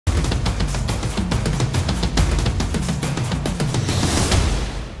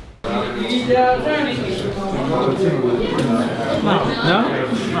No? No.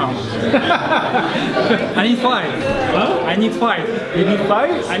 I need 5. Huh? I need 5. You need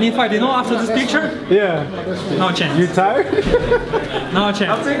 5? I need 5. You know, after this picture? Yeah. No chance. You tired? No chance.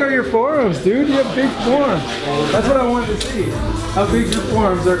 How big are your forearms, dude? You have big forearms. That's what I wanted to see. How big your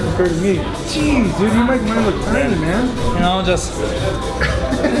forearms are compared to me. Jeez, dude, you make mine look tiny, man. You know, just...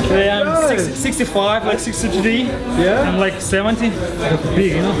 Today I'm 65, like 63. Yeah? I'm like 70. That's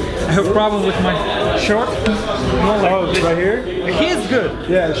big, you know. I have problems with my shirt. You know, like oh, right here? He's good.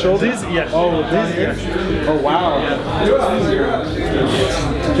 Yeah, shoulders? This, yes. Oh, this, yes. Oh, wow. Yeah.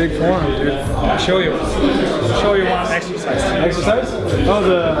 Big forearm, dude. I'll show you. Show you one exercise. Exercise? Oh,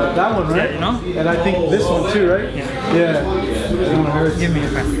 that one, right? Yeah, you know? And I think this one too, right? Yeah. Yeah. Give me a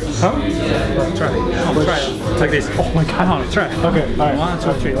pen. Huh? Try. No, try it. Like this. Oh my god. No, try. Okay, alright. 1,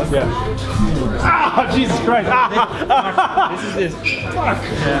 2, 3. Let's go. Yeah. Ah, Jesus Christ. Ah. This is this. Fuck.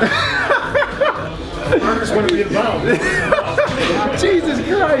 Yeah. Marcus wouldn't be involved. Jesus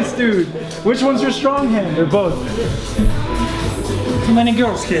Christ, dude. Which one's your strong hand? Or both? Too many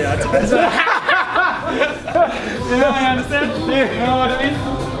girls here. You know what I understand? You know what I mean?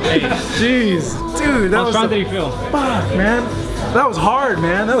 Hey. Jeez. Dude, that was How do you feel? Fuck, man. That was hard,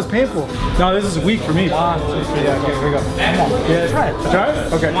 man. That was painful. No, this is weak for me. 1, 2, 3. Yeah, okay, here we go. Come on. Yeah, Try it. Try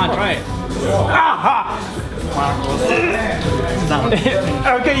it? Okay. Come on, try it. Ah! Down.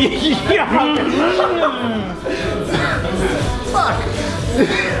 Okay, yeah. Fuck.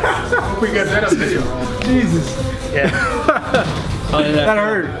 We got that on video. Jesus. Yeah. That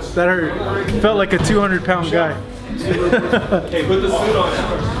hurt. That hurt. Felt like a 200-pound guy. Hey, put the suit on.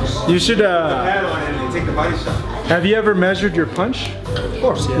 You should, Hat on and take the body shot. have you ever measured your punch? Of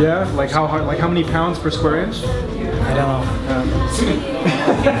course, yeah. Yeah? Like how hard, like how many pounds per square inch? I don't know.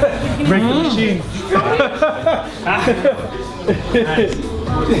 Break the machine. Nice.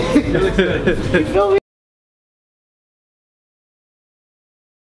 You look good.